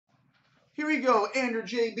Here we go,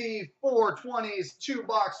 AndrewJB420's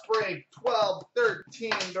 2-box break,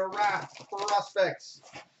 12-13 draft prospects.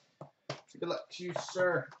 Good luck to you,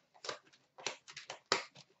 sir.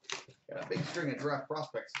 Got a big string of draft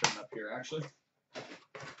prospects coming up here, actually.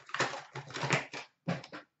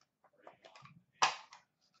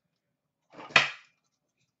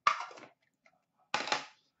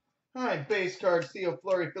 All right, base cards, Theo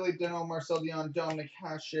Fleury, Philippe Deneau, Marcel Dion, Dominic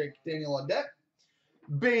Hasek, Daniel Audette.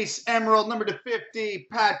 Base Emerald, number to 50,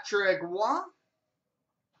 Patrick Waugh.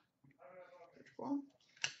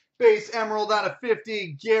 Base Emerald out of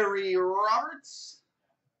 50, Gary Roberts.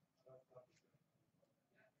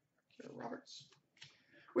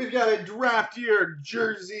 We've got a draft year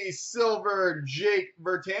jersey silver, Jake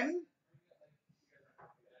Virtanen.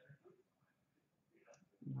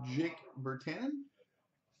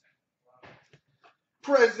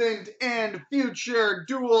 Present and future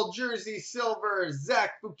dual jersey silver,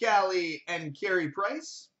 Zach Fucale and Carey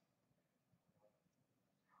Price.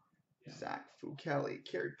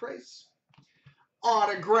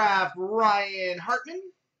 Autograph, Ryan Hartman.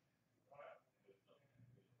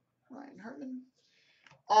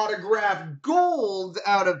 Autograph gold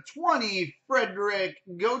out of 20, Frederick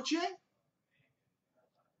Gauthier.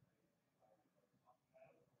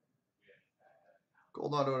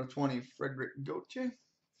 Gold auto out of 20, Frederick Gauthier.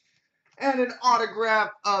 And an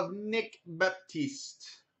autograph of Nick Baptiste.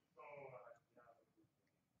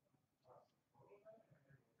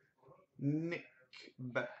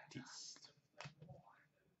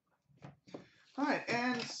 All right,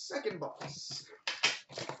 and second box.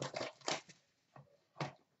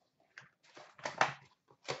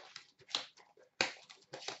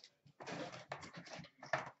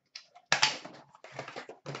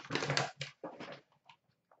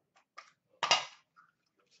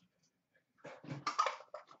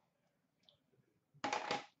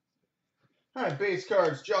 All right, base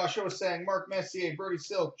cards, Josh Osang, Mark Messier, Bertie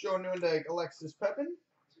Silk, Joe Newendijk, Alexis Pepin.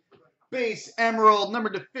 Base Emerald,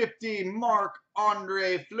 number to 50,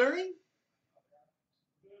 Marc-Andre Fleury.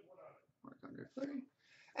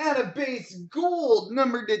 And a base gold,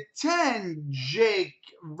 number to 10, Jake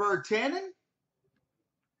Virtanen.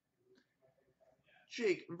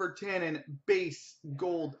 Base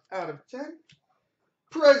gold out of 10.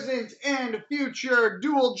 Present and future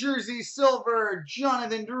dual jersey silver,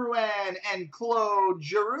 Jonathan Drouin and Claude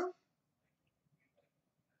Giroux.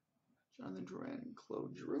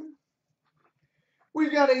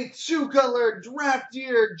 We've got a 2-color draft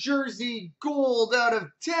year jersey gold out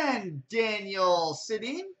of 10, Daniel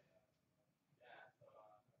Sedin.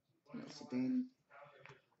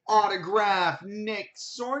 Autograph, Nick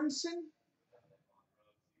Sorensen.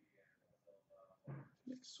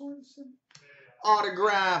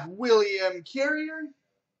 Autograph, William Carrier.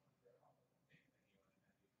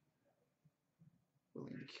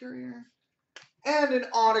 And an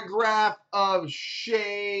autograph of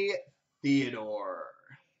Shea Theodore.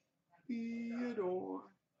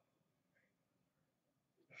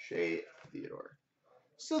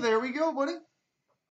 So there we go, buddy.